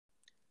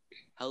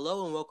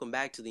Hello and welcome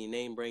back to the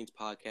Inane Brains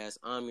podcast.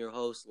 I'm your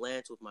host,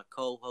 Lance, with my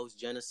co-host,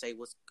 Jenna. Say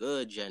what's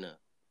good, Jenna.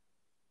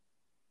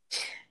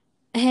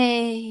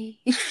 Hey.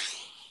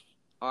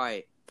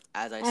 Alright,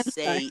 as I I'm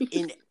say sorry.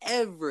 in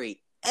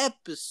every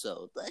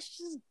episode, let's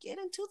just get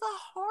into the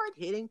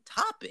hard-hitting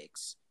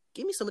topics.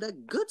 Give me some of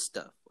that good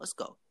stuff. Let's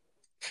go.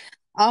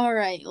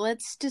 Alright,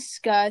 let's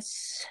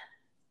discuss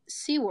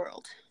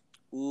SeaWorld.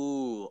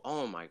 Ooh,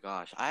 oh my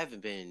gosh. I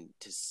haven't been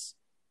to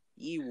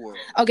SeaWorld.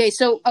 Okay,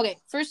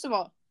 first of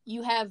all,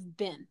 you have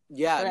been.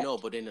 Yeah, correct? no,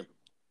 but in a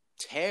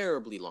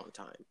terribly long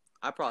time.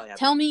 I probably have.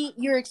 Tell me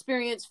your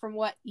experience from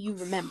what you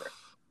remember.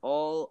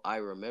 All I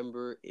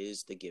remember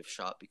is the gift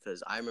shop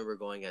because I remember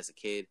going as a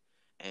kid,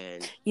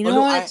 and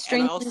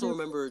I also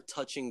remember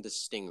touching the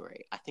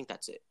stingray. I think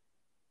that's it.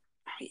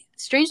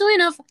 Strangely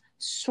enough,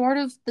 sort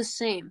of the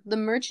same. The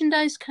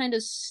merchandise kind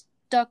of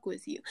stuck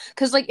with you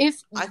because,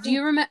 do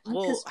you remember?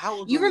 Well, how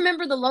old you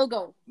remember the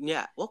logo?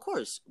 Yeah, well, of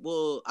course.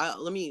 Well,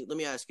 let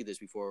me ask you this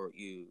before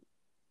you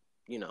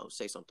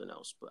say something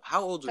else. But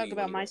how old were you? Talk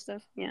about my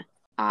stuff. Yeah,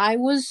 I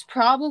was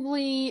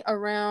probably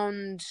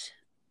around.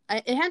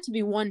 It had to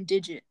be one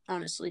digit,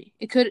 honestly.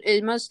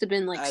 It must have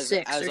been like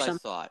 6 or something. As I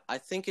thought. I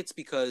think it's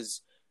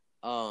because,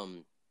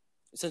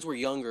 since we're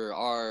younger,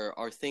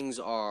 our things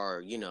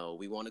are,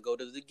 we want to go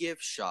to the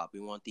gift shop.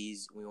 We want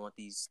these.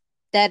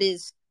 That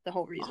is the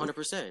whole reason.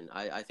 100%.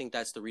 I think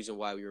that's the reason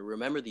why we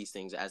remember these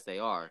things as they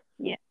are.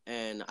 Yeah.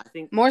 And I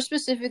think more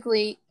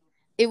specifically,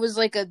 it was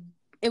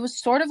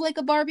sort of like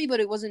a Barbie, but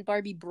it wasn't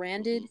Barbie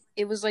branded. Mm-hmm.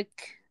 It was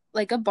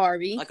like a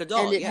Barbie, like a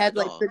doll, and it had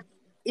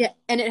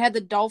and it had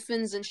the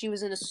dolphins, and she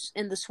was in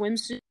the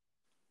swimsuit.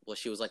 Well,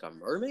 she was like a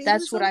mermaid.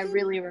 That's what I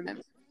really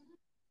remember.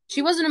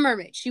 She wasn't a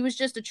mermaid. She was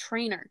just a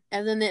trainer,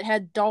 and then it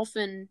had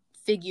dolphin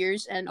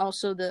figures and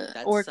also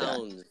the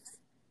orca.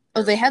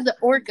 They had the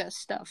orca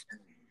stuff.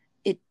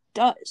 It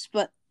does,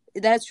 but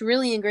that's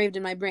really engraved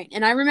in my brain,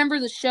 and I remember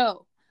the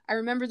show. I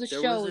remember the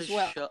show as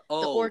well. The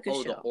orca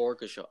show. The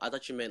orca show. I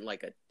thought you meant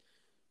like a.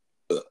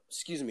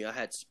 Excuse me, I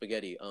had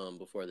spaghetti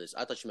before this.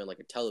 I thought you meant like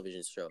a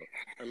television show.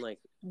 I'm like,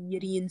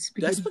 spaghetti and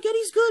spaghetti. That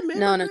spaghetti's good, man.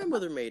 No, My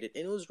grandmother made it,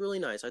 and it was really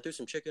nice. I threw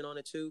some chicken on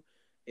it too.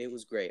 It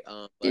was great.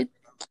 Dude,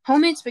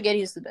 homemade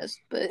spaghetti is the best.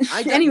 But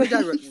anyway,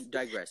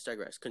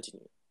 digress.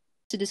 Continue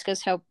to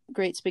discuss how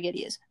great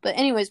spaghetti is. But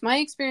anyways, my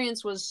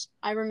experience was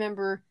I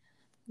remember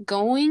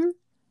going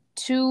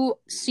to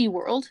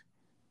SeaWorld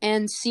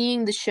and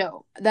seeing the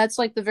show. That's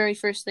like the very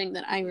first thing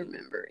that I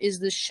remember is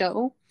the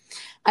show.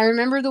 I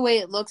remember the way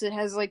it looks. It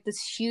has like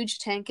this huge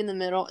tank in the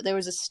middle. There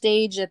was a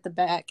stage at the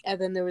back,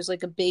 and then there was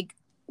like a big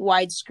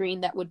wide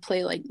screen that would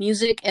play like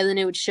music, and then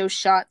it would show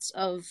shots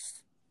of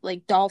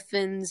like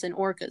dolphins and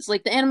orcas,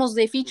 like the animals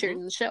they featured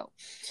in the show.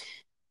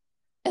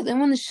 And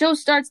then when the show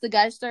starts, the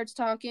guy starts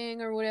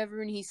talking or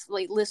whatever, and he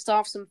like lists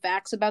off some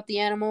facts about the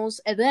animals,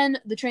 and then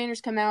the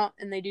trainers come out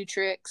and they do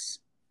tricks,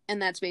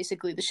 and that's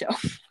basically the show.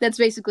 That's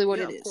basically what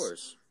it is. Of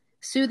course.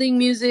 Soothing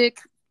music,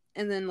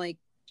 and then like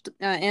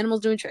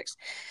animals doing tricks.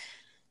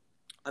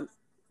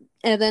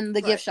 And then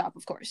the gift shop,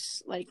 of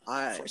course,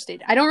 before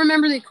stated. I don't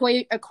remember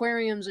the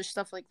aquariums or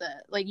stuff like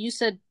that. Like you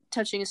said,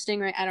 touching a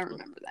stingray, I don't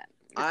remember that.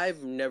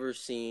 I've never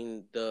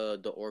seen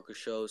the orca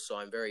show, so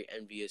I'm very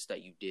envious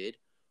that you did.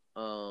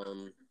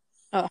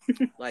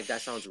 Like that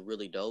sounds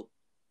really dope.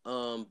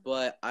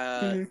 But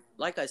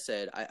like I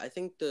said, I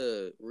think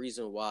the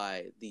reason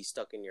why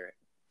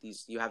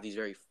you have these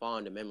very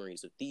fond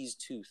memories of these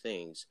two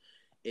things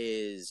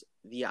is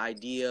the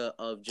idea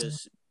of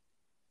just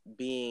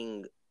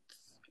being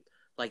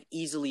like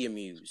easily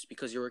amused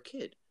because you're a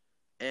kid,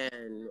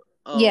 and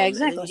yeah,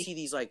 exactly. And then you see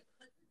these like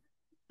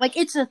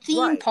it's a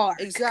theme park.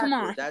 Exactly. Come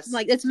on,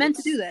 it's meant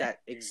to do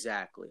that.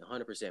 Exactly,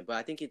 100%. But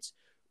I think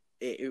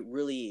it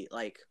really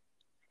like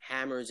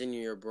hammers in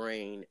your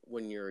brain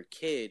when you're a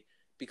kid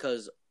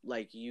because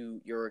like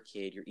you're a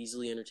kid, you're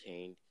easily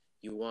entertained,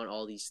 you want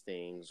all these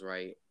things,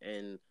 right?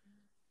 And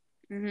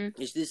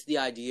it's just the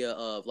idea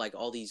of like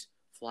all these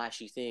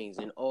flashy things,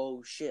 and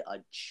oh shit, a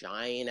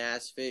giant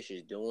ass fish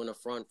is doing a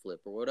front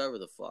flip or whatever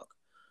the fuck.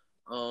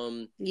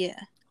 Yeah.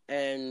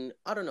 And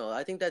I don't know.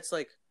 I think that's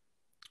like,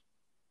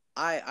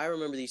 I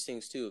remember these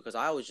things too because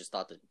I always just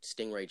thought the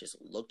stingray just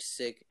looked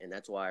sick, and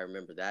that's why I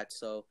remember that.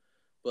 So,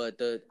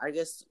 but I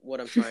guess what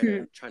I'm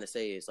trying to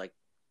say is like,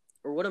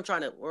 or what I'm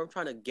trying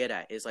to get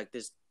at is like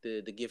this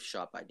the gift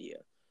shop idea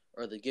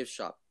or the gift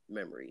shop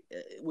memory.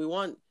 We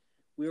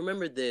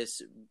remember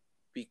this.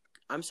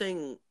 I'm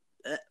saying.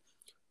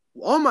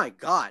 Oh my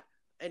god.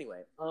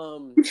 Anyway,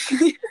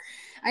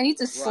 I need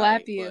to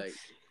slap you.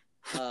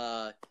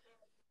 But,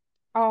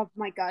 oh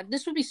my god,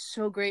 this would be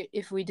so great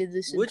if we did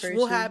this in person. Which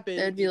will happen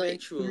That'd be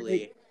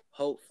eventually,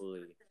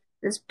 hopefully.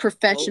 This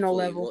professional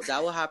level. Well,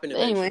 that will happen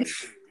eventually.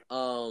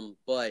 Anyway.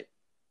 But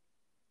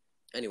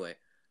anyway,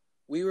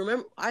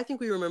 I think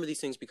we remember these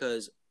things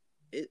because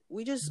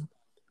we just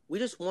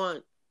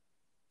want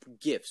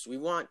gifts. We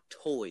want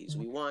toys.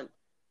 We want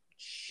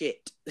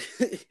shit.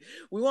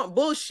 We want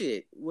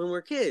bullshit when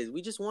we're kids.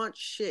 We just want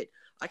shit.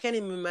 I can't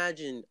even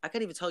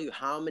tell you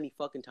how many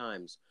fucking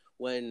times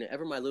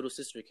whenever my little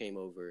sister came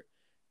over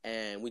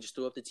and we just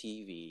threw up the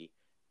TV,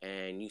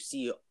 and you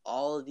see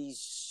all of these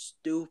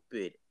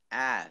stupid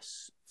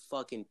ass,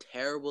 fucking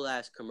terrible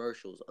ass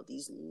commercials of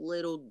these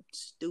little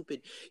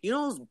stupid,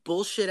 those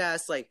bullshit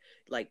ass like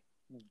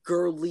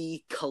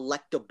girly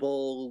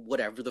collectible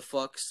whatever the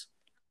fucks.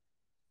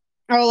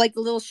 Oh, like the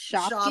little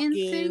Shopkin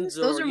Shopkins things?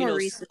 Those or are more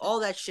recent. all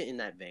that shit in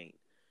that vein,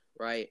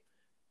 right?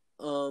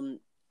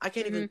 I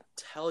can't even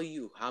tell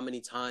you how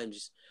many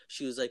times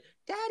she was like,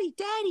 "Daddy,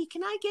 Daddy,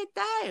 can I get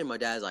that?" And my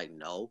dad's like,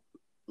 "No."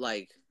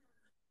 Like,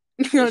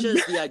 it's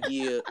just the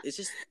idea. It's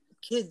just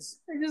kids.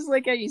 I just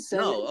like how you said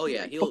it. No, oh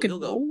yeah, like, he'll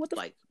go what the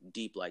like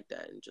deep like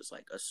that and just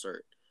like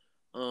assert.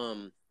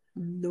 Nope.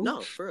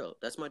 No, for real,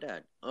 that's my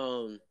dad.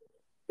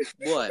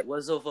 What?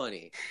 What's so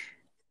funny?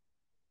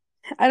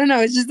 I don't know.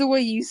 It's just the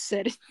way you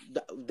said it.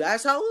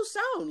 That's how it'll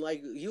sound.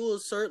 Like he will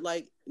assert,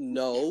 like,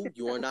 "No,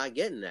 you are not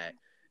getting that,"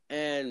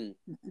 and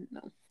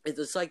No.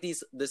 it's like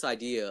this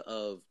idea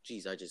of,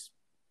 geez, I just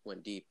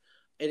went deep,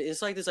 and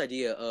it's like this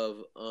idea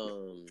of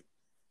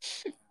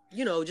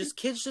just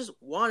kids just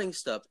wanting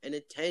stuff and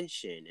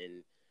attention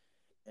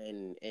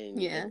and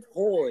Yeah. and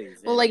toys.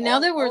 Well, and like now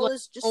all, that we're all like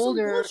this just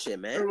older some bullshit,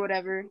 man. or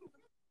whatever.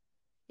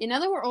 Now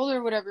that we're older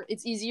or whatever,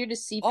 it's easier to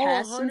see Oh,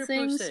 past some 100%.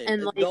 things.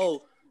 And like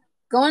Though,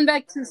 going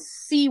back to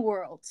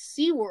SeaWorld.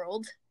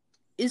 SeaWorld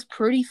is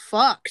pretty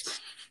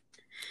fucked.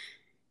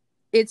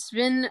 It's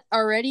been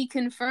already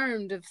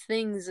confirmed of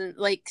things, and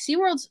like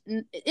SeaWorld's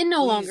it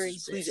no longer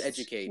exists. Please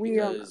educate,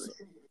 because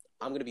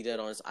I'm gonna be dead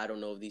honest. I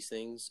don't know of these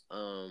things.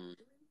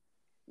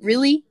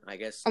 Really? I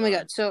guess. Oh my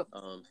god! So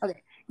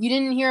okay, you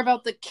didn't hear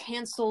about the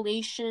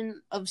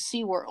cancellation of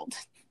SeaWorld?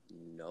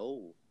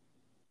 No.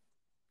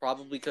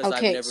 Probably because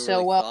I've never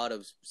really thought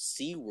of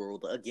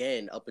SeaWorld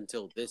again up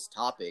until this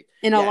topic.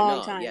 In a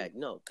long time. Yeah,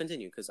 no,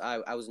 continue, because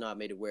I was not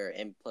made aware,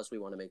 and plus we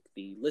want to make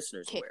the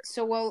listeners aware.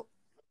 So,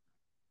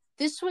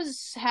 this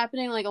was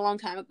happening like a long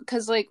time,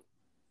 because like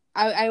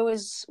I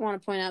always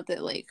want to point out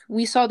that like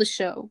we saw the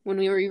show when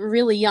we were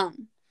really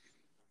young.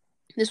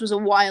 This was a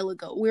while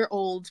ago. We're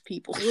old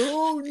people.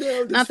 Oh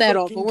no, not that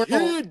old, but we're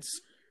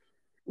kids.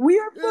 Old. We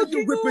are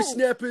fucking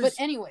whippersnappers. But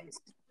anyways,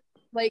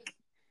 like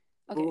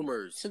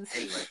boomers. So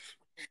anyway.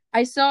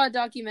 I saw a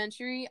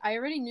documentary. I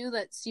already knew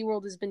that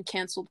SeaWorld has been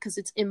canceled because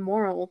it's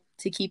immoral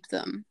to keep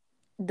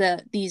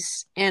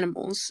these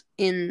animals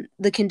in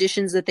the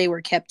conditions that they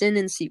were kept in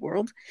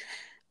SeaWorld.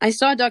 I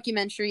saw a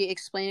documentary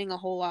explaining a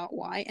whole lot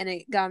why, and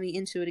it got me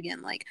into it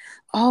again. Like,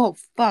 oh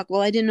fuck!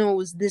 Well, I didn't know it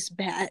was this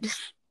bad.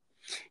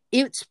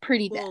 It's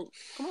pretty bad. Well,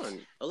 come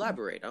on,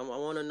 elaborate. I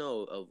want to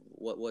know of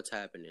what's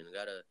happening.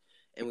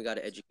 We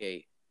gotta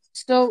educate.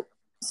 So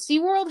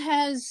SeaWorld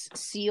has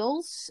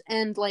seals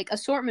and like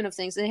assortment of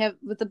things. They have,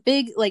 with the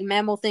big like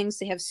mammal things,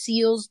 they have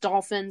seals,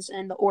 dolphins,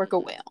 and the orca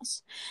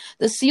whales.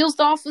 The seals,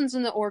 dolphins,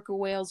 and the orca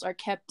whales are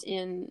kept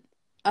in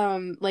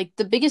like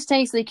the biggest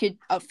tanks they could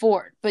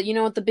afford. But you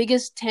know what? The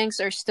biggest tanks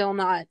are still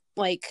not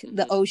like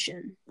the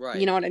ocean. Right.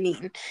 You know what I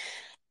mean?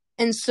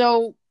 And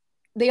so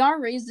they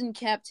are raised in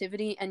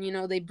captivity, and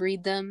they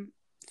breed them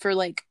for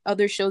like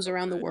other shows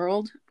around the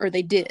world, or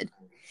they did.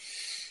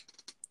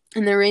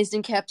 And they're raised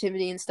in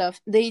captivity and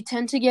stuff. They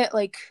tend to get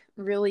like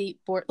really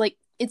bored. Like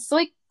it's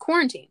like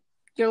quarantine.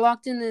 You're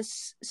locked in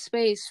this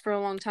space for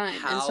a long time,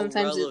 and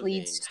sometimes it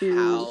leads to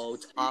how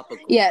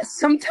topical. Yeah,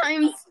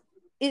 sometimes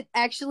it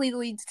actually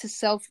leads to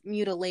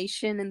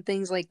self-mutilation and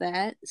things like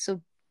that. So,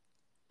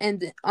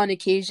 and on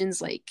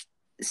occasions, like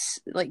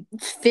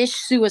fish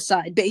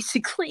suicide,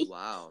 basically.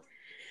 Wow.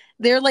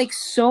 They're like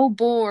so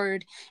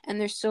bored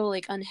and they're so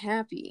like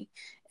unhappy,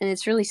 and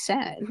it's really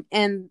sad.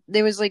 And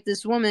there was like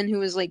this woman who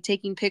was like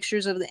taking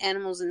pictures of the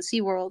animals in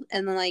SeaWorld,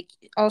 and then like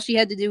all she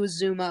had to do was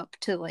zoom up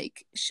to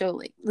like show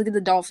like, look at the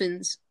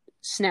dolphin's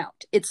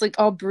snout. It's like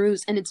all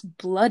bruised and it's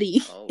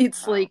bloody.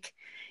 It's like,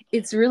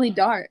 it's really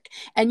dark,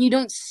 and you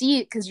don't see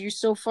it because you're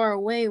so far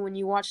away when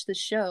you watch the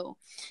show.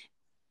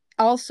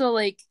 Also,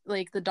 like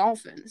the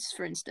dolphins,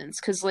 for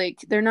instance, because like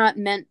they're not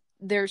meant.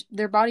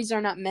 Their bodies are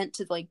not meant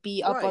to like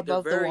be up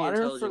above the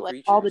water for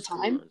like all the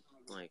time.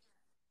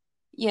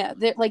 Yeah,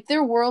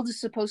 their world is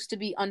supposed to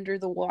be under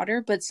the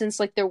water, but since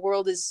like their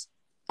world is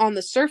on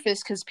the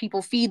surface because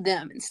people feed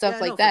them and stuff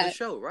like that. For the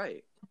show,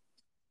 right?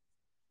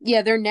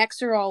 Yeah, their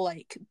necks are all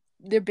like,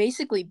 they're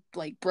basically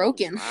like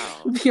broken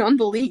beyond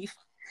belief.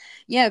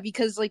 Yeah,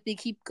 because like they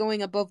keep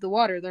going above the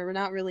water. They're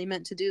not really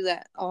meant to do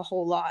that a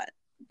whole lot,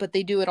 but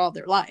they do it all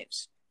their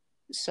lives.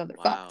 So they're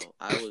fucked.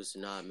 I was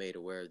not made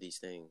aware of these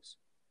things.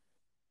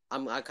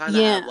 I kind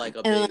of have like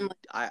a big,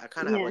 I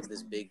kind of have like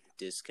this big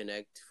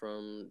disconnect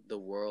from the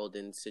world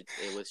and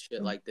with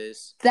shit like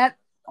this. That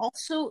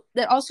also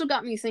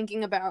got me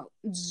thinking about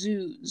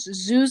zoos.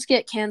 Zoos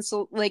get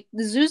canceled. Like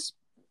the zoo's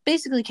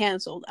basically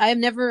canceled. I have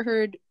never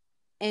heard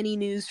any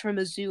news from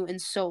a zoo in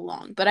so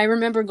long, but I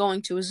remember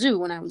going to a zoo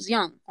when I was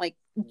young, like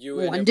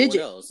one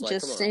digit,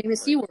 just same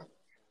as SeaWorld.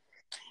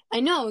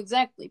 I know,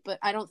 exactly, but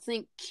I don't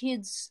think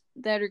kids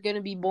that are going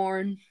to be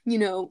born,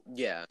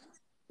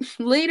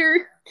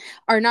 later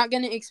are not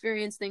going to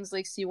experience things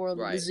like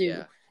SeaWorld and the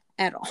zoo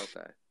at all.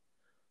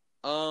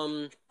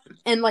 Okay.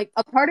 And like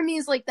a part of me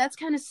is like, that's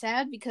kind of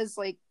sad, because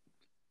like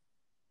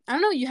I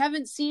don't know, you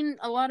haven't seen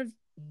a lot of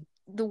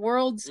the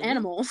world's Mm-hmm.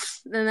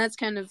 animals, then that's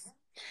kind of,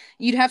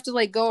 you'd have to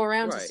like go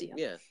around to Right. see them.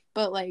 Yeah.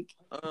 But like,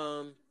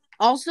 Um.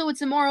 also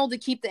it's immoral to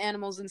keep the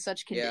animals in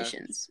such Yeah.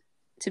 conditions.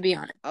 To be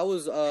honest. I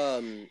was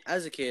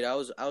as a kid, I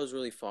was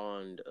really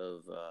fond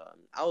of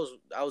I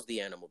was the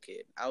animal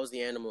kid. I was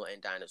the animal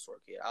and dinosaur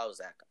kid. I was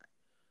that guy.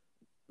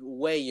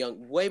 Way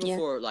young, way Yeah.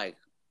 before like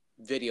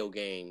video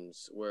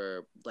games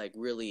were like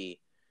really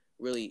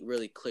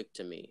clicked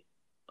to me.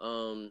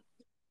 Um.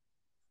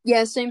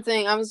 Yeah, same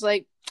thing. I was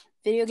like,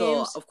 video So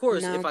games? of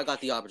course, if No. I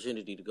got the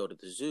opportunity to go to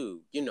the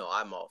zoo, you know,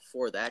 I'm all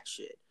for that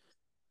shit.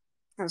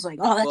 I was like,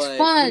 oh, that's But you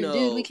fun,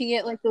 dude. We know, can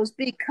get like those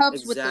big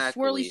cups with the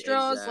swirly exactly,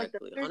 straws, like the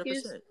exactly,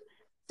 100%. circus.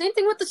 Same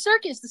thing with the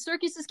circus. The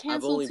circus is I've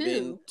canceled only been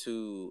too.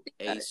 to Think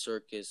about a it.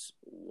 circus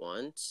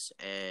once,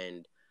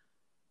 and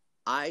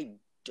I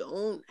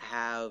don't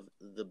have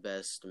the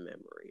best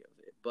memory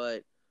of it,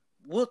 but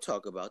we'll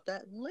talk about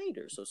that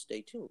later, so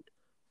stay tuned.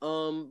 But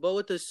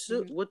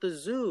Mm-hmm. with the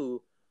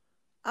zoo,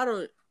 I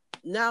don't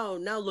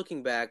now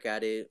looking back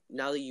at it,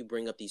 now that you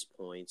bring up these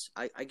points,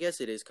 I guess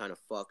it is kind of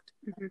fucked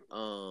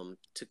Mm-hmm.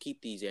 to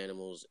keep these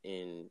animals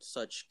in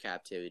such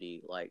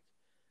captivity. Like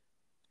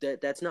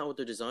that's not what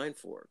they're designed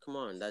for. Come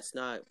on, that's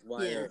not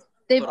why Yeah. they're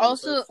They've put on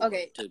this earth also, for.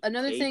 okay, To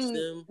another cage thing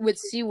them.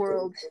 with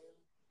SeaWorld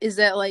is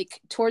that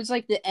like towards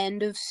like the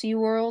end of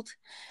SeaWorld,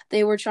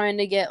 they were trying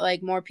to get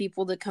like more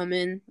people to come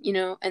in, you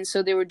know, and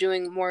so they were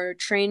doing more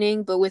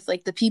training, but with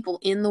like the people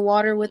in the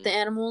water with Mm-hmm. the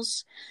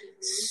animals,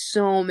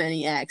 so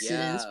many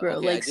accidents, Yeah, bro.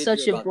 okay, Like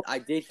I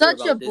did hear such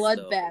a about this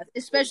though. bloodbath,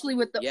 especially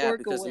with the Yeah,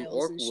 orca because them whales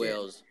orc and shit.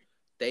 whales,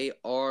 they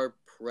are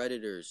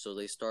predators, so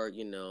they start,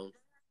 you know.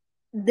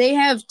 They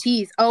have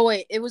teeth. Oh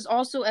wait, it was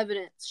also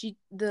evident.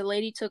 The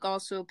lady took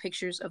also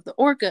pictures of the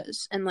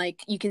orcas, and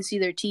like you can see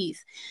their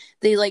teeth.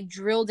 They like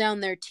drill down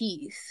their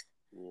teeth,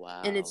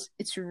 and Wow.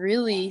 it's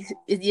really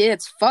yeah,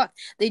 it's fucked.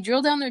 They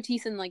drill down their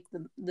teeth in like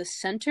the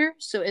center,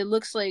 so it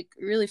looks like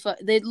really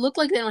fucked. They look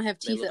like they don't have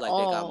They teeth look at like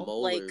they got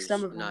all. Like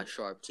some molars, of them. not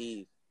sharp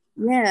teeth.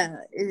 Yeah,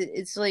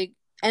 it's like,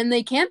 and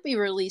they can't be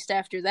released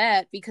after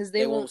that because they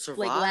They won't won't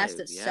like last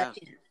survive. a Yeah.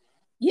 second.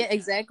 Yeah,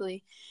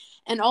 exactly.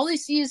 And all they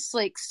see is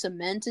like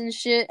cement and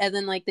shit, and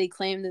then like they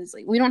claim that it's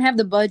like we don't have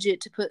the budget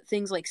to put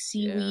things like Yeah.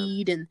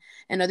 seaweed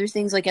and other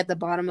things like at the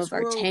bottom of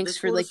our tanks This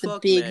for world like is the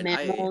fucked, big man.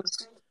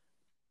 mammals.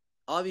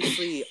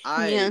 Obviously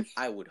Yeah,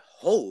 I would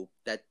hope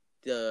that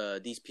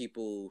these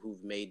people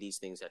who've made these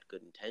things had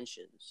good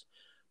intentions.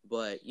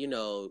 But, you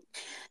know,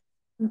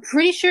 I'm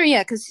pretty sure.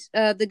 Yeah, because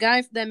the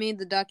guy that made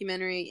the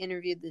documentary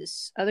interviewed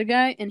this other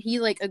guy, and he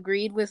like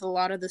agreed with a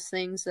lot of the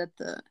things that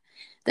the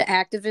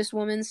activist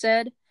woman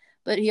said,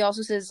 but he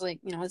also says like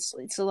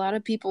it's a lot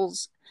of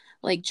people's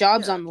like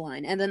jobs yeah. on the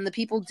line, and then the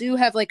people do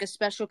have like a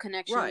special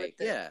connection with Right.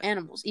 the Yeah.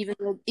 animals, even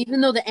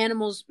though the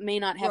animals may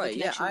not have a Right.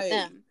 Yeah. connection with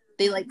them.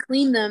 They like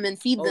clean them and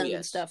feed Oh them and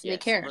yes. stuff, and they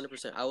Yes. care.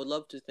 100%. I would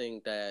love to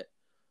think that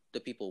the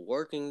people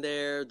working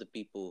there, the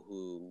people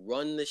who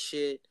run the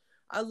shit,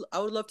 I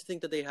would love to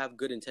think that they have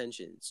good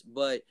intentions,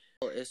 but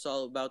it's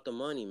all about the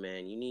money,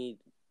 man. You need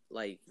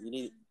like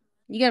You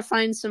gotta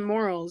find some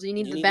morals. You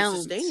need you the need to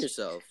sustain balance.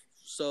 yourself.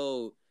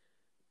 So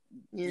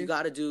you Yeah,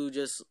 got to do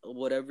just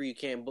whatever you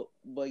can,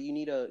 but you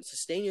need to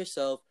sustain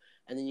yourself,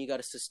 and then you got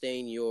to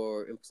sustain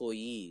your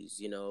employees.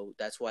 You know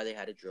that's why they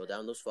had to drill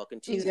down those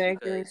fucking teeth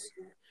exactly. because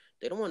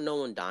they don't want no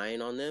one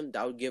dying on them.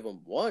 That would give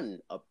them one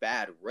a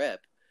bad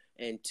rep,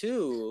 and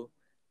two,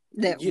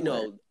 That you would.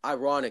 know,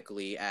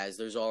 ironically, as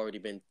there's already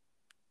been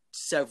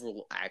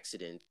several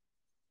accidents.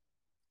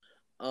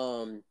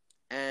 Um,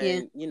 Yeah,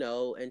 and you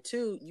know, and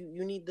two,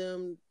 you need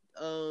them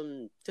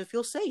to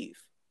feel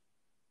safe.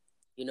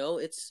 You know,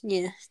 it's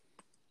yeah,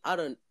 I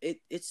don't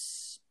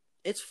it's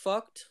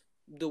fucked.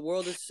 The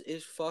world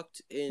is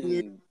fucked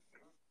yeah,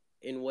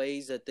 in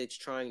ways that it's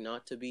trying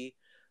not to be.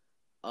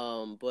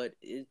 But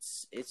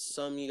it's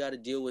something you got to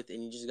deal with,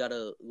 and you just got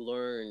to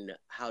learn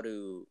how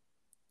to,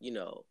 you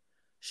know,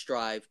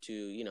 strive to,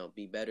 you know,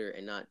 be better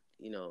and not,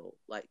 you know,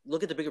 like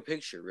look at the bigger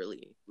picture.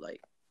 Really,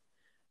 like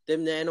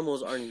them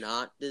animals are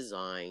not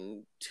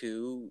designed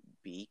to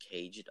be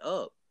caged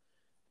up.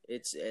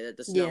 That's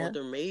not yeah. what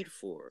they're made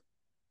for.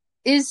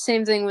 Is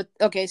same thing with,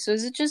 okay, so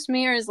is it just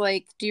me, or is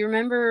like, do you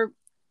remember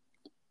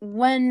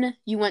when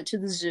you went to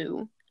the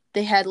zoo,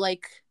 they had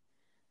like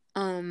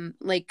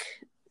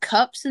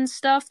cups and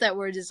stuff that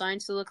were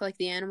designed to look like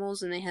the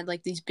animals, and they had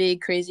like these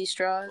big crazy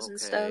straws and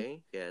stuff?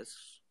 Okay, yes,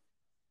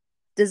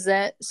 Does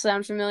that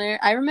sound familiar?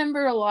 I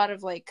remember a lot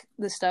of like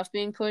the stuff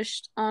being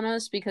pushed on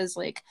us because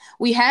like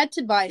we had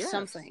to buy yes,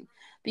 something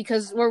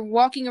because we're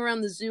walking around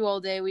the zoo all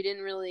day. We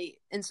didn't really,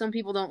 and some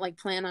people don't like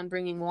plan on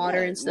bringing water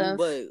yeah. and stuff.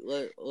 But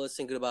let's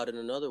think about it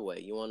another way.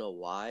 You want to know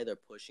why they're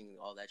pushing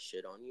all that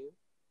shit on you?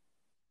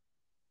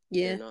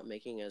 They're Yeah. not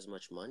making as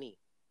much money.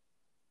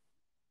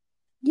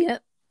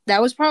 Yep.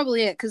 That was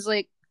probably it cuz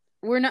like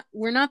we're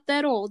not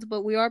that old,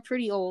 but we are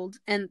pretty old,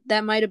 and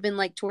that might have been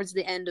like towards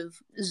the end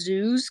of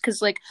zoos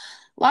cuz like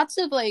lots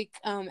of like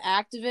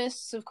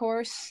activists, of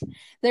course.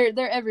 They're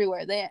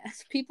everywhere. They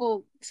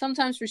people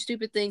sometimes for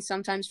stupid things,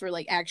 sometimes for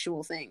like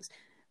actual things.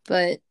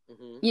 But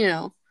Hmm. you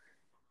know,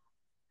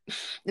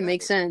 It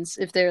makes Right. sense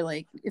if they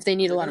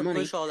need a They're lot gonna of money.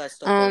 push all that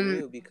stuff on Um,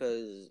 you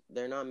because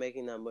they're not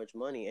making that much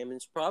money, and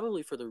it's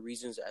probably for the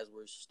reasons as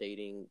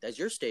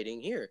you're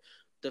stating here,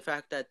 the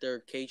fact that they're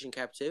caged in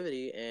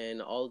captivity,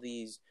 and all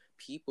these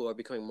people are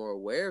becoming more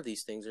aware of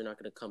these things. They're not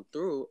gonna come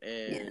through, yeah.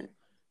 and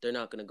they're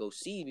not gonna go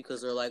see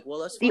because they're like, well,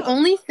 let's The fuck.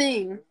 only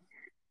thing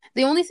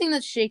the only thing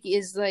that's shaky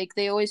is like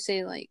they always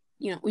say like,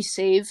 we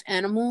save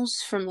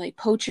animals from like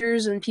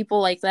poachers and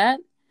people like that.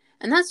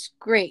 And that's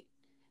great.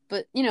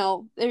 But,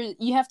 there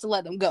you have to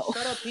let them go.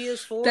 Shut up,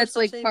 PS4. That's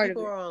Stop like saying part of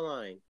people it. are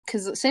online.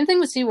 Cuz same thing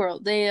with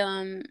SeaWorld. They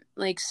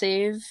like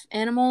save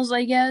animals,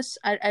 I guess.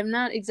 I'm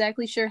not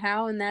exactly sure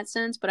how in that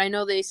sense, but I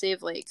know they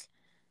save elephants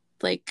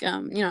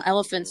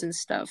Hmm. and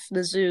stuff,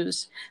 the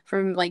zoos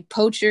from like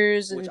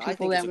poachers Which and I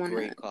people think is that a want to.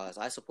 great cause.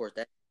 I support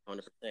that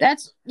 100%.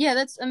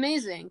 That's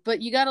amazing,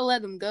 but you got to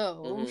let them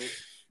go Hmm.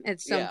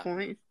 at some Yeah,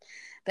 point.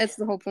 That's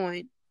the whole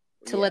point,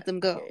 to yeah, let them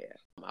yeah, go. yeah.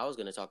 I was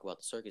gonna talk about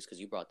the circus because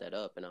you brought that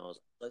up, and I was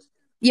let's.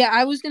 Yeah,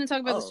 I was going to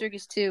talk about the Oh,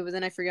 circus too, but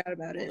then I forgot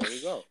about well, it. there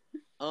we go.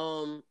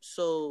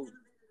 So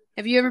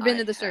Have you ever been I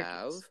to the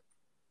have, circus?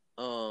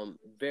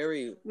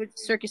 very. With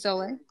Circus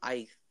LA?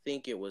 I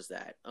think it was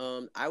that.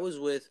 I was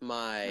with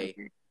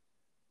Okay.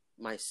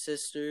 my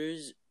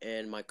sisters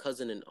and my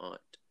cousin and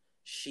aunt.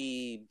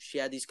 She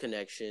had these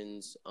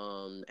connections,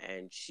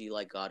 and she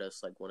like got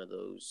us like one of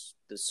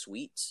the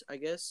suites, I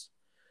guess.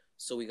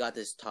 So we got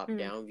this top Mm.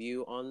 down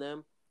view on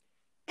them,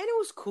 and it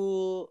was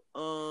cool.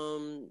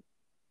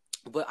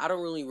 But I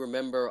don't really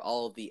remember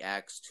all of the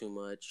acts too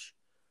much.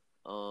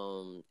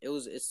 It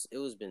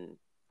was been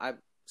I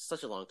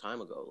such a long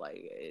time ago.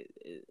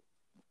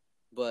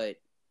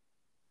 But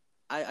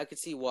I could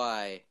see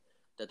why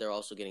that they're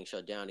also getting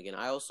shut down again.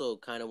 I also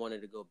kind of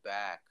wanted to go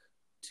back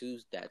to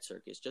that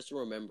circus just to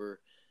remember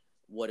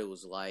what it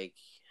was like,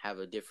 have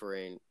a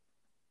different,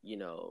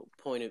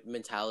 point of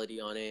mentality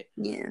on it,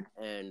 Yeah.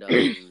 and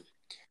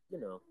you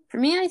know, For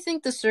me, I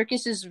think the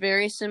circus is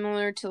very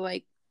similar to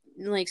like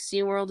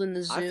SeaWorld and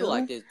the I feel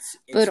like zoo, it's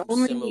but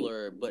only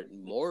similar but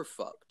more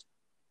fucked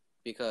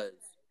because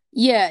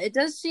yeah, it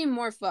does seem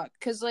more fucked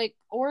because like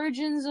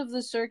origins of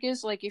the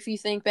circus, like if you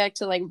think back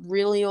to like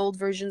really old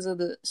versions of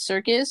the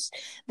circus,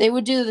 they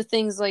would do the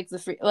things like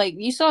like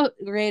you saw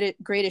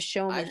Greatest I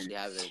Showman. actually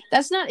haven't.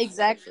 That's not I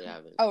exact. actually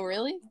haven't. Oh, No.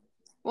 really?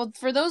 Well,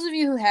 for those of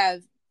you who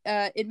have,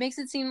 it makes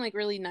it seem like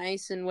really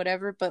nice and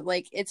whatever, but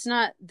like it's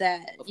not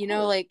that. Of course,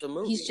 Like it's a he's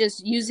movie.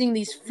 just using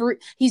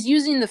he's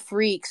using the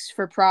freaks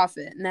for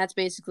profit, and that's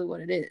basically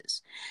what it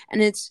is.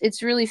 And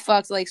it's really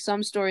fucked. Like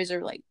some stories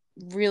are like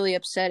really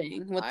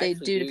upsetting what I they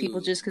actually do to people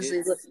do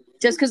did.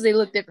 just because they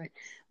look different. I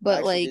But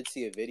actually did like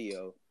see a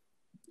video.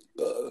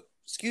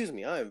 Excuse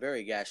me, I am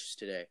very gaseous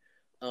today.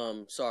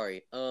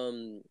 Sorry.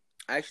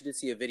 I actually did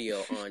see a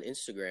video on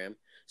Instagram.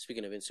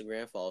 Speaking of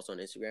Instagram, follow us on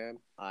Instagram.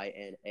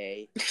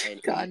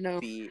 God no,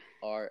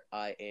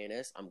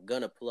 INANEBRIANS. I'm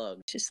gonna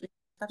plug. just Stop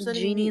like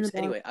sending me genie in the memes.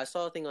 bottle. Anyway, I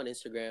saw a thing on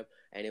Instagram,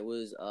 and it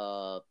was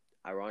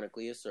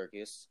ironically a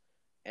circus,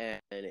 and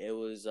it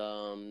was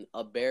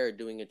a bear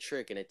doing a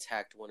trick and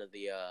attacked one of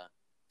the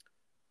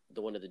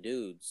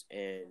dudes,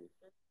 and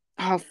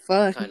Oh it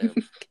fuck. kind of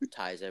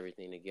ties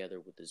everything together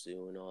with the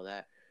zoo and all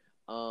that.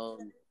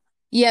 Um,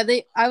 Yeah,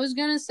 I was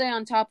gonna say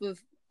on top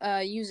of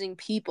using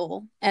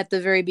people at the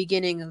very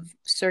beginning of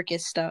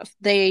circus stuff,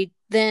 they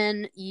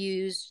then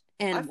used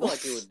I feel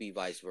like it would animals. be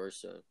vice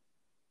versa,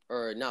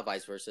 or not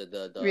vice versa.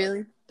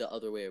 Really? The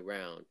other way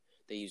around.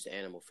 They used the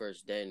animal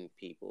first, then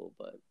people.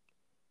 But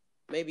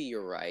maybe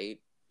you're right.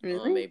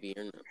 Really? Maybe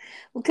you're not.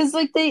 Because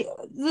like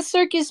the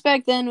circus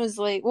back then was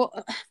like,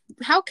 well,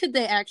 how could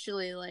they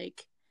actually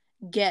like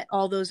get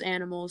all those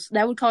animals?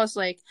 That would cost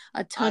like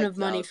a ton I of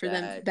money doubt for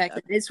them that. back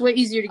then. It's way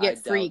easier to I get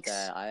doubt freaks.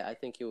 that. I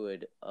think it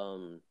would.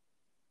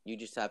 You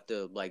just have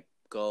to like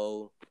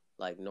go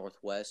like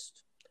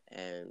northwest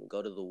and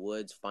go to the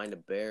woods, find a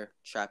bear,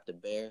 trap the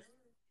bear. If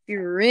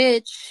you're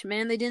rich,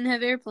 man, they didn't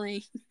have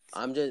airplanes.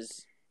 I'm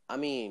just. I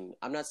mean,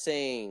 I'm not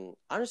saying.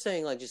 I'm just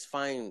saying like just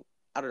find.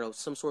 I don't know,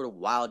 some sort of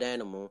wild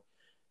animal.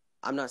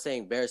 I'm not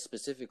saying bears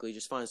specifically.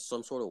 Just find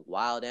some sort of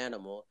wild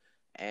animal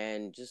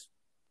and just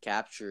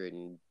capture it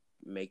and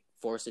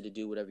force it to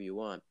do whatever you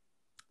want,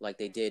 like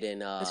they did in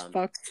That's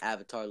fucked.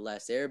 Avatar: The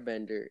Last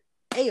Airbender.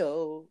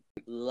 Ayo,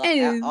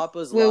 Hey,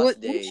 Appa's wait, Lost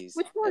which Days.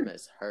 which That one?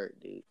 mess hurt,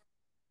 dude.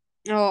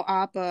 Oh,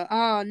 Appa.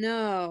 Oh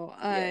no,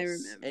 I Yes.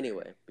 remember.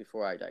 Anyway,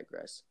 before I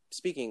digress,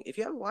 speaking, if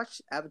you haven't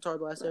watched Avatar: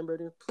 The Last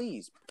Airbender,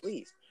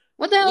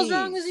 What the hell's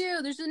wrong with please,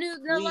 you? There's a new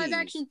live please.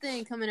 action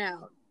thing coming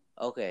out.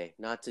 Okay,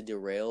 not to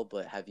derail,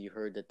 but have you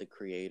heard that the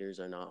creators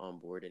are not on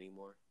board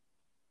anymore?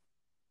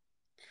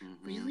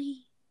 Mm-hmm.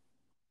 Really?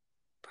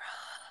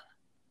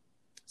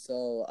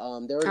 So,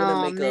 they were gonna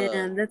Oh make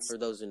man, for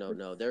those who don't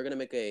know, they were gonna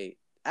make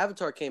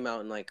Avatar came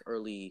out in like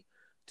early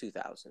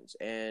 2000s,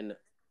 and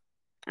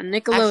on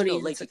actually no,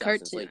 Nickelodeon. late It's a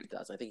 2000s, late cartoon.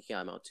 2000s. I think it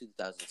came out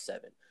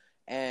 2007.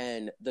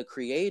 And the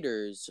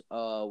creators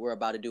were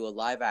about to do a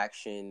live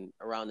action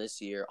around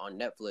this year on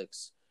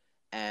Netflix,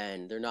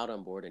 and they're not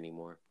on board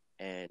anymore.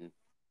 And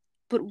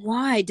But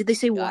why? Did they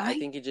say I why?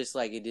 think it just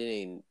like it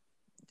didn't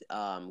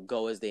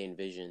go as they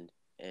envisioned,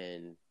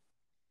 and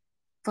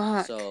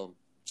Fuck. so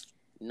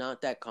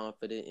not that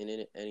confident in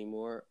it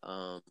anymore.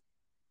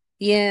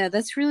 Yeah,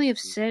 that's really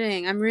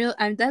upsetting.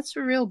 That's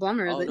a real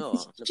bummer. Oh That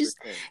no, just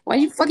 100%. why you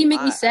I mean, fucking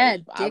make me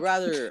sad, I'd dick?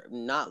 rather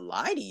not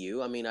lie to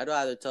you. I mean, I'd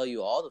rather tell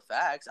you all the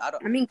facts. I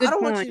mean, I good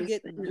don't want you to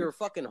point. get But, your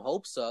fucking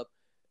hopes up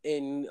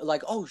and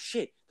like, oh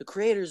shit, the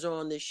creators are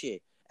on this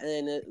shit,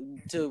 and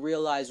then to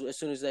realize as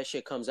soon as that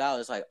shit comes out,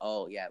 it's like,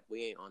 oh yeah,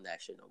 we ain't on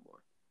that shit no more.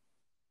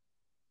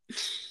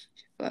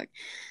 fuck.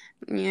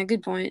 Yeah,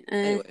 good point.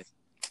 Anyway,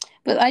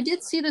 But I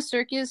did see the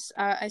circus.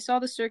 I saw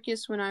the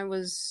circus when I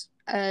was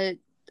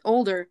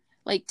older,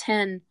 like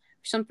 10 or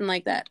something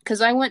like that.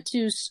 Because I went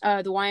to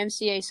the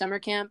YMCA summer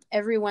camp.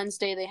 Every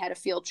Wednesday they had a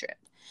field trip.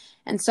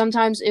 And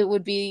sometimes it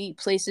would be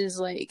places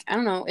like, I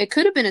don't know, it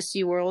could have been a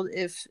SeaWorld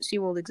if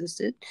SeaWorld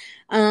existed.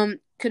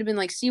 Could have been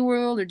like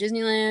SeaWorld or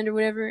Disneyland or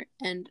whatever.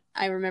 And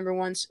I remember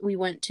once we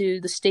went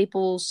to the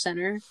Staples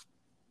Center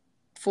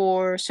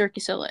for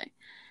Circus LA.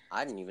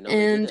 I didn't even know they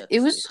did And that at the it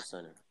was Staples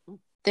Center.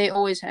 they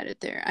always had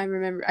it there. I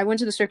remember I went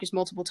to the circus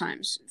multiple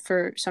times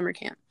for summer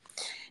camp.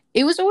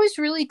 It was always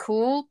really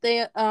cool. They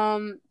a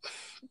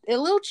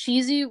little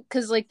cheesy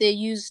because like they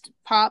used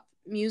pop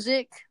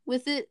music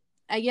with it,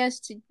 I guess,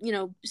 to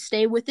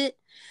stay with it.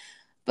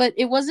 But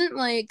it wasn't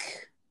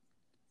like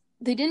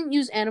they didn't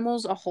use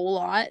animals a whole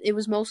lot. It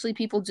was mostly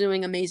people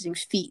doing amazing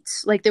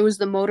feats. Like there was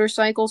the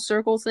motorcycle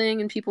circle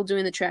thing and people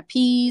doing the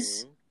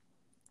trapeze. Mm-hmm.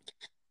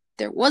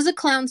 There was a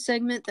clown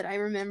segment that I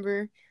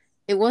remember.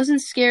 It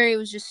wasn't scary, it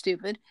was just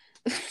stupid.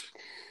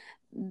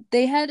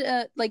 They had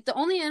like the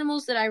only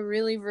animals that I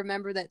really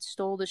remember that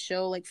stole the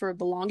show like for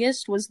the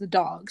longest was the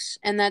dogs,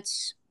 and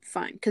that's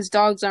fine because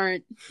dogs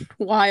aren't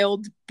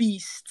wild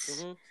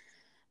beasts. Mm-hmm.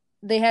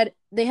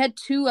 They had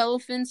two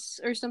elephants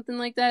or something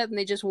like that, and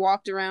they just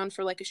walked around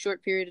for like a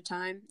short period of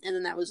time, and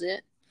then that was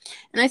it.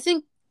 And I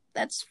think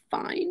that's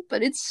fine,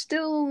 but it's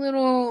still a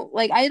little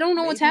like I don't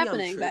know what's Maybe I'm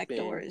happening back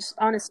tripping. doors.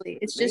 Honestly,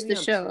 it's just Maybe the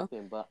I'm show.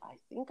 tripping, but I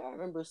think I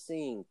remember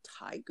seeing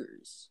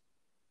tigers.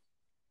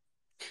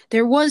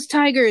 There was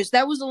tigers.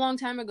 That was a long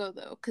time ago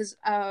though, because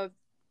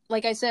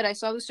like I said, I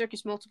saw the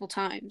circus multiple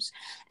times,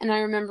 and I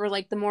remember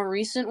like the more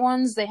recent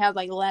ones, they had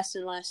like less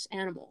and less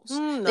animals.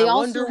 I They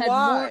also wonder had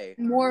more why.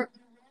 more.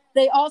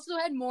 They also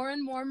had more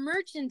and more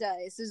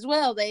merchandise as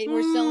well. They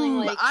were selling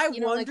like I like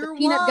the wonder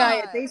peanut guy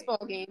at why.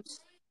 baseball games.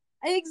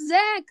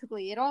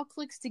 Exactly. It all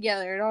clicks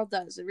together. It all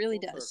does. It really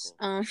Full does.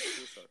 circle.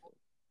 Full circle.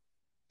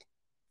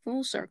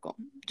 Full circle.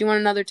 Do you want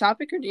another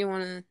topic, or do you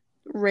want to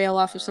rail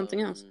off of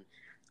something else?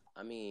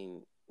 I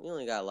mean, we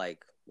only got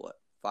like what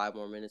 5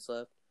 more minutes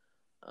left.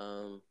 I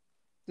think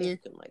Yeah. we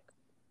can like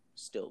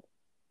still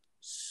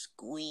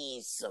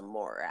squeeze some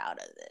more out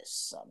of this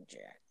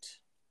subject.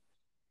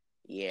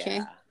 Yeah.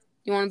 Okay.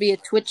 You want to be a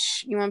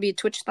Twitch? You want to be a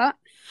Twitch thought?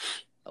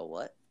 A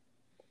what?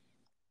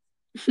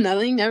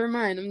 Nothing. Never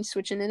mind. I'm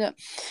switching it up.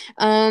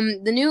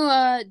 The new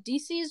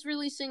DC is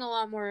releasing a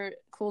lot more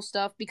cool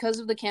stuff because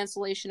of the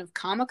cancellation of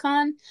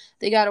Comic-Con.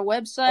 They got a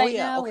website Oh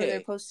yeah. now where they're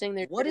Okay. posting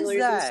their What is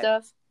trailers and that?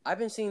 stuff. I've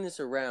been seeing this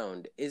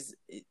around.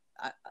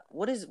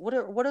 What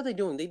are they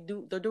doing?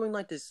 They're doing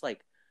like this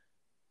like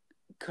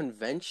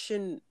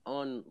convention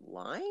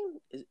online.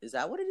 Is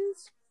that what it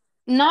is?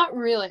 Not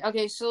really.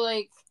 Okay, so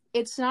like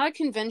it's not a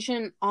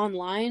convention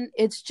online.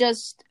 It's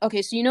just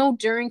okay, so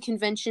during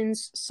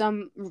conventions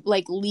some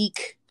like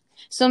leak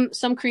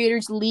some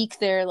creators leak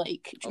their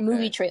like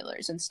movie Okay.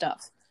 trailers and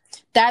stuff.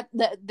 That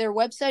their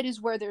website is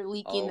where they're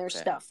leaking their Okay.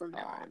 stuff from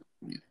now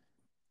on.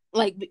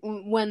 Like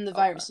when the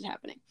Okay. virus is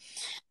happening.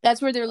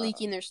 That's where they're Uh,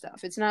 leaking their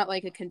stuff. It's not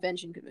like a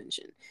convention.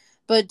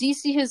 But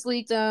DC has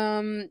leaked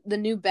the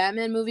new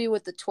Batman movie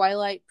with the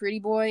Twilight pretty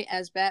boy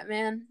as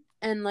Batman.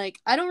 And like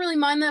I don't really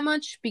mind that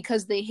much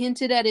because they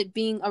hinted at it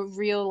being a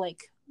real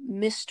like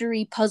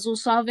mystery puzzle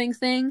solving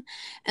thing.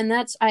 And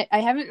that's I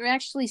haven't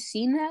actually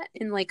seen that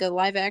in like a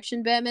live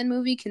action Batman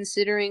movie,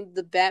 considering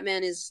the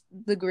Batman is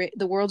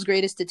the world's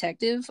greatest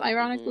detective,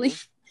 ironically.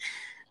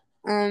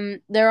 mm-hmm.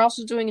 They're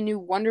also doing a new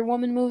Wonder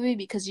Woman movie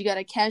because you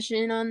gotta cash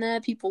in on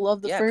that. People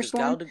love the Yeah, because first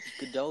Gal one.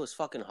 Gadot is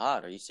fucking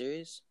hot. Are you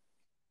serious?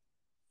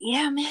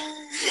 Yeah,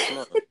 man. Come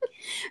on.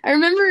 I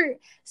remember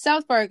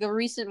South Park, a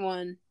recent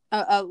one.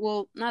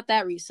 Well, not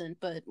that recent,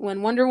 but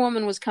when Wonder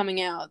Woman was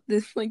coming out,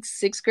 the like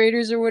sixth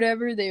graders or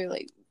whatever,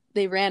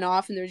 they ran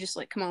off and they're just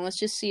like, "Come on, let's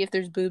just see if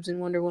there's boobs in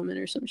Wonder Woman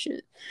or some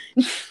shit."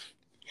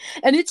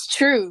 And it's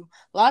true.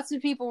 Lots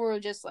of people were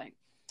just like,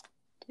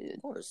 "Dude,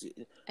 Of course.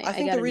 I I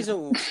think the gotta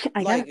reason,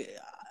 know." like,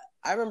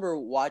 I remember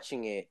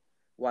watching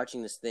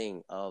this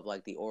thing of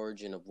like the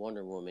origin of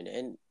Wonder Woman,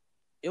 and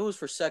it was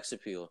for sex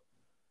appeal.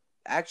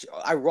 Actually,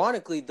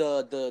 ironically,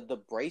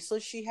 the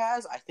bracelets she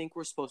has, I think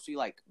were supposed to be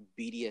like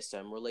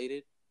BDSM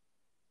related.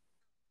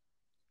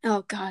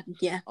 Oh God,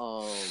 yeah.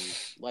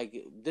 Like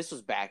this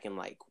was back in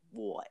like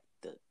what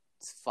the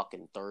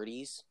fucking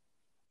 30s,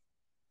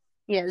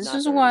 Yeah, this not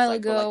was a 30s, while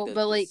like but like ago, but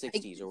the like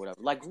 60s or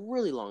whatever, like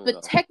really long but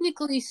ago.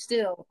 technically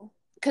still,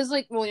 because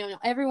like, well,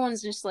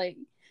 everyone's just like,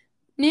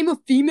 name a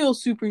female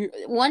superhero,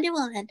 Wonder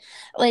Woman.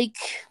 Like,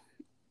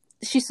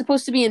 she's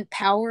supposed to be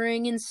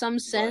empowering in some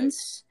But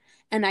sense,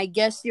 And I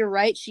guess you're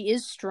right, she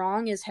is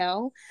strong as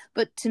hell,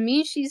 but to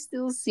me she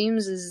still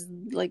seems as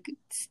like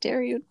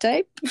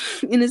stereotype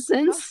in a How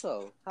sense.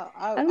 so?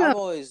 I don't I've know.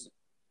 always,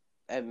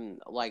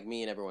 and like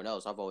me and everyone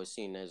else, I've always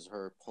seen as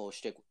her whole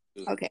shtick.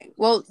 Okay.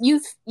 Well,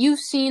 you've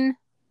seen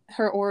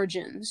her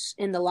origins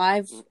in the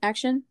live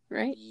action,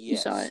 right? You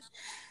saw Yes.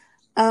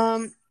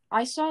 it.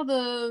 I saw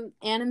the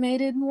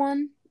animated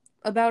one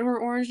about her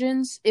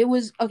origins. It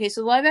was okay,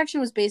 so the live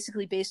action was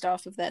basically based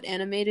off of that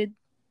animated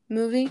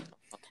movie.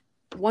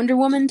 Wonder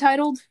Woman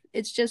titled.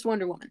 It's just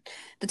Wonder Woman.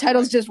 The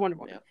title's just Wonder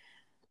Woman. Yeah.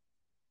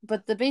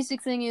 But the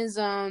basic thing is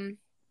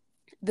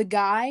the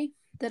guy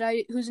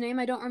whose name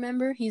I don't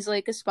remember, he's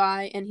like a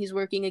spy and he's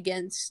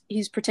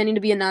pretending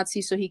to be a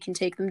Nazi so he can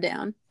take them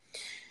down.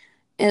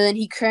 And then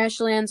he crash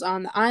lands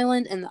on the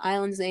island, and the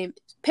island's name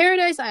is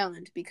Paradise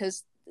Island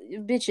because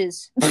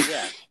bitches.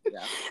 Yeah.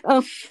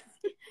 Yeah.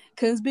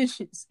 Because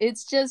bitches.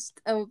 It's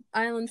just an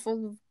island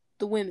full of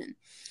the women.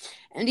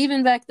 And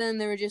even back then,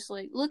 they were just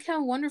like, look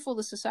how wonderful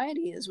the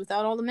society is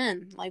without all the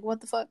men. Like,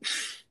 what the fuck?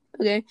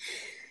 Okay.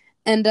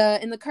 And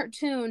in the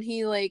cartoon,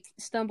 he like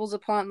stumbles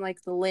upon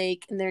like the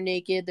lake, and they're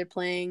naked. They're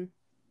playing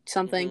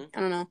something. I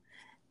don't know.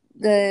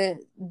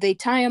 They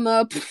tie him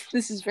up.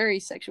 This is very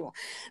sexual.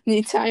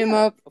 They tie him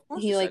up. Of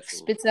course He it's like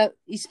sexual.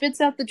 spits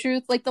out the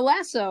truth, like the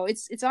lasso.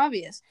 It's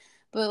obvious.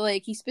 But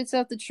like he spits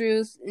out the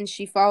truth and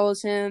she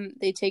follows him.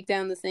 They take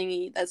down the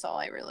thingy. That's all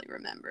I really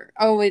remember.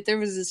 Oh wait, there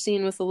was a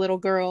scene with a little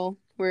girl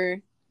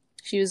where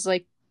she was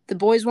like, the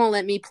boys won't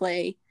let me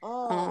play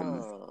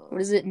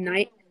what is it,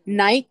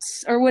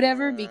 knights or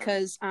whatever,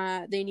 because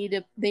they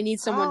need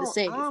someone to I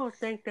save. don't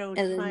think they was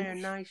And then,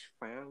 playing nice,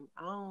 fam.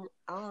 I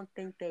don't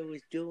think they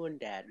was doing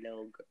that,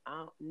 little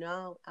girl.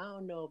 No, I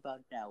don't know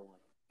about that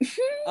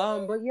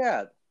one. But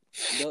yeah,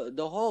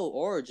 the whole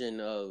origin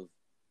of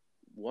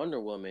Wonder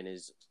Woman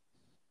is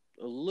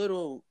a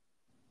little.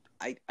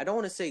 I don't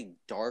want to say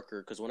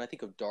darker, because when I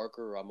think of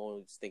darker, I'm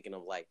always thinking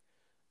of like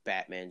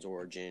Batman's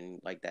origin,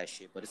 like that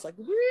shit. But it's like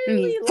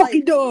really fucking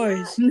like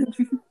doors.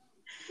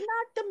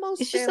 not the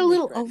most It's just a family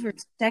little friendly. over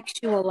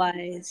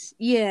sexualized.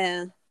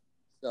 Yeah.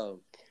 So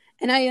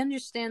And I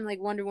understand like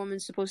Wonder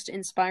Woman's supposed to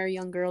inspire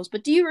young girls,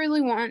 but do you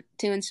really want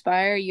to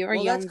inspire your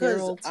well, that's young because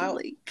girl to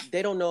like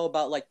they don't know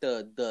about like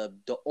the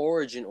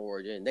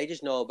origin. They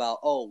just know about,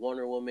 oh,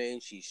 Wonder Woman.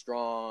 She's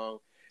strong.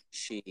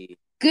 She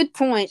Good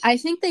point. I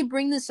think they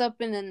bring this up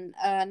in an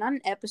not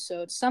an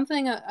episode,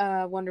 something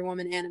Wonder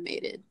Woman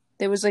animated.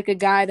 There was like a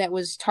guy that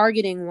was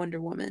targeting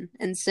Wonder Woman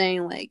and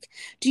saying like,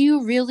 "Do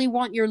you really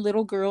want your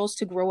little girls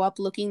to grow up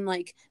looking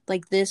like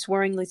this,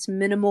 wearing this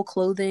minimal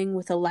clothing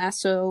with a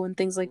lasso and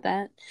things like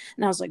that?"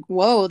 And I was like,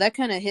 "Whoa, that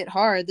kind of hit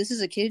hard. This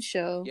is a kids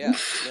show." Yeah,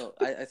 no,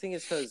 I think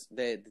it's because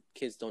the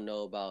kids don't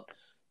know about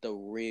the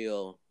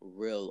real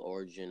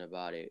origin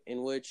about it.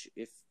 In which,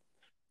 if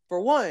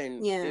for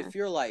one, Yeah. if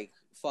you're like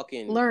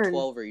fucking Learn.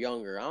 12 or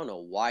younger, I don't know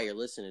why you're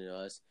listening to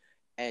us.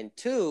 And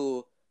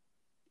two,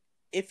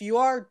 if you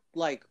are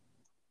like,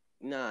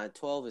 nah,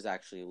 12 is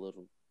actually a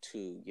little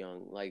too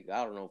young. Like,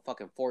 I don't know,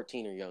 fucking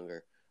 14 or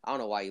younger. I don't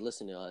know why you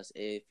listen to us.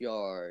 If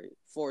you're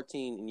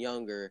 14 and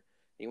younger,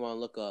 you want to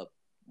look up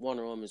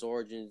Wonder Woman's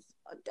origins,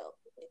 don't,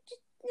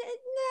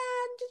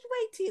 just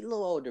wait till you're a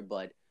little older,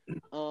 bud.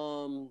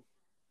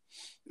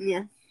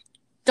 Yeah.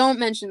 Don't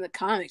mention the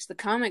comics. The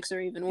comics are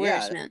even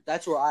worse, Yeah, man.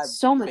 that's where I've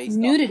So much based off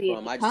nudity in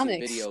from. the I just seen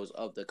comics. videos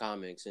of the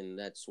comics, and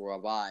that's where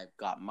I've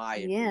got my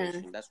Yeah.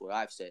 information. That's what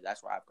I've said.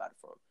 That's where I've got it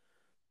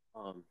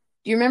from.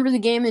 Do you remember the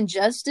game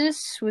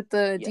Injustice with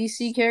the Yes.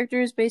 DC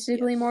characters,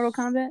 basically Yes. Mortal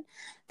Kombat?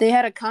 They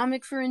had a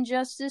comic for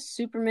Injustice.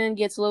 Superman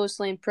gets Lois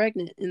Lane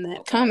pregnant in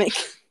that comic.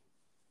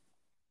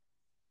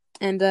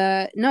 And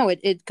no,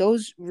 it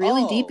goes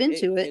really deep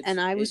into it, and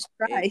I was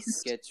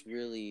surprised. It gets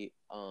really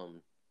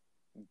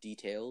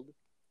detailed.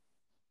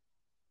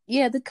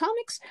 Yeah, the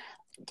comics,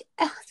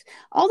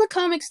 all the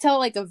comics tell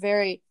like a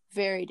very,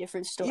 very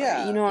different story.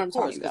 Yeah, you know what of I'm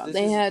course, talking about. this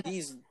They is had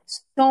these.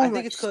 so I much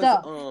think it's because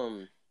stuff.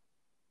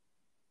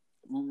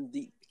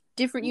 the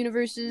Different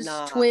universes,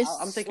 nah, twists,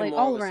 I'm thinking like more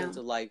all of a around. sense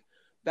of like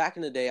back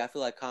in the day. I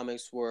feel like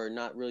comics were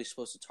not really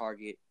supposed to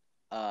target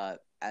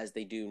as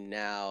they do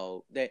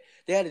now. They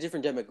had a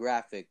different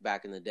demographic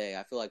back in the day.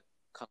 I feel like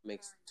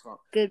comics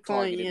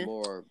targeted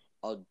more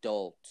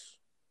adult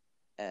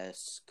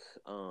esque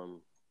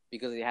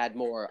because they had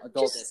more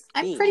adult esque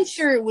themes. I'm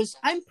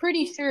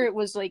pretty sure it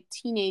was like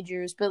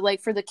teenagers, but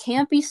like for the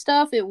campy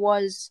stuff, it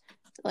was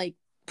like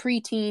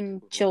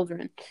preteen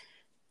children.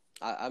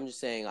 I'm just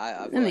saying.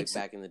 I feel like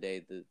back in the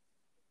day,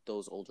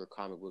 those older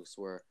comic books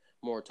were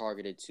more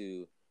targeted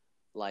to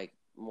like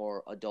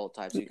more adult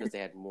types because they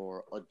had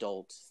more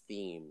adult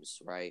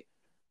themes, right?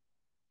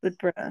 But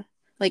bruh,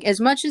 like as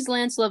much as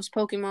Lance loves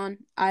Pokemon,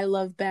 I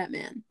love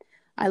Batman.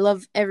 I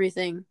love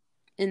everything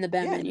in the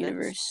Batman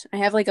universe. I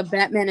have like a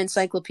Batman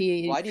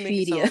encyclopedia. Why do you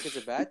make it sound like it's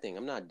a bad thing?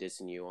 I'm not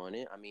dissing you on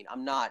it. I mean,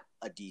 I'm not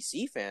a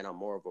DC fan. I'm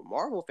more of a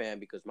Marvel fan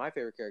because my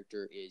favorite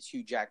character is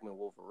Hugh Jackman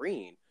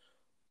Wolverine.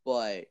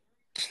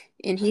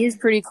 And he is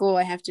pretty cool,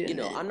 I have to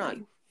admit. I'm not.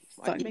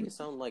 Why do you make it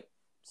sound like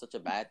such a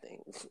bad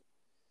thing?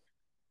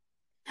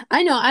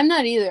 I know I'm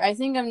not either. I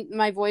think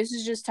my voice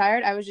is just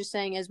tired. I was just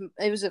saying as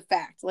it was a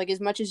fact. Like as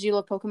much as you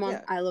love Pokemon,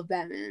 Yeah. I love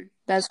Batman.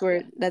 That's where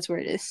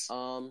it is.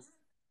 Um,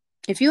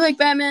 If you like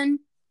Batman,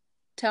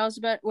 tell us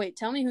about. Wait,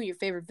 tell me who your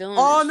favorite villain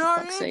is on for our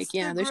fuck's sake.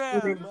 Yeah, there's so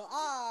Instagram, many.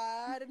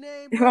 the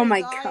name Oh is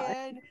my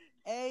god.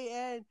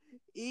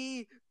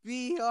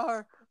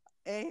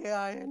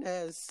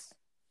 IANEBRAINS.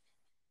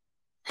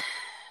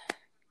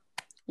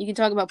 You can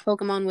talk about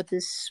Pokemon with Wee!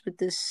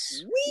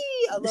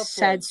 I this love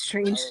sad, plugs. I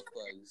strange love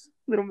plugs.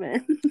 little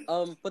man.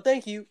 But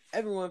thank you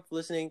everyone for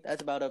listening.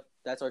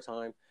 That's our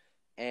time,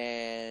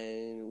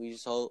 and we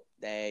just hope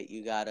that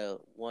you gotta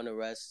want to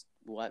rest.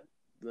 What?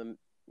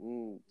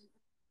 Mm,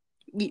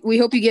 We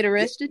hope you get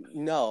arrested.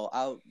 no,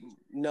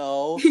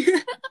 no,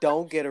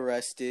 don't get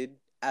arrested.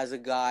 As a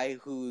guy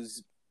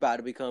who's about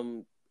to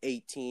become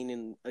 18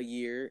 in a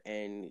year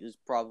and is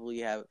probably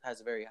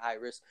has a very high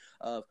risk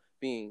of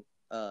being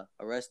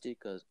arrested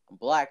because I'm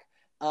black.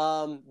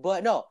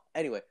 But no.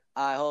 Anyway,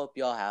 I hope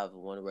y'all have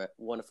a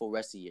wonderful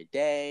rest of your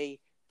day,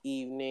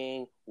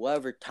 evening,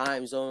 whatever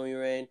time zone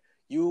you're in.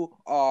 You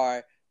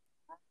are.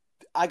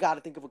 I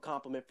gotta think of a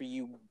compliment for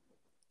you,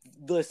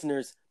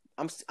 listeners.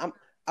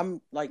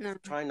 I'm like No,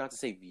 trying not to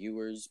say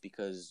viewers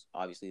because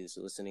obviously this is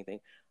a listening thing.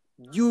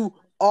 You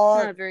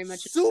are not very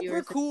much of a super viewer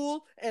thing.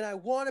 cool, and I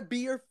want to be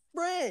your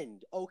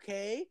friend.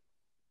 Okay,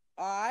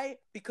 all right,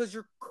 because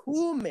you're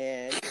cool,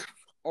 man,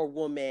 or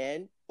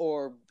woman,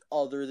 or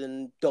other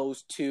than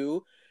those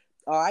two.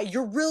 All right,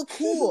 you're real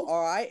cool.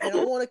 All right, and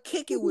I want to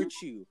kick it with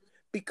you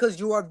because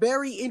you are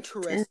very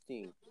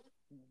interesting.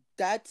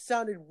 That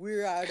sounded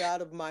weird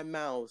out of my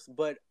mouth,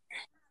 but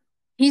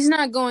He's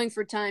not going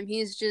for time.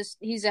 He's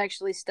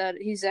actually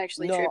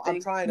no,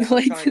 tripping. I'm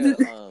Like, trying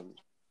to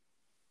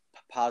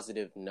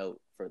positive note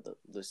for the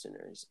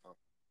listeners.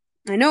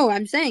 I know.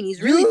 I'm saying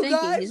he's really You thinking.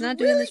 He's guys are not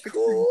doing really this for time.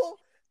 cool,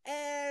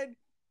 and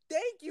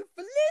thank you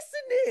for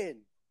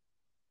listening.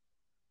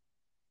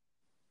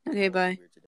 Okay, That was bye. weird today.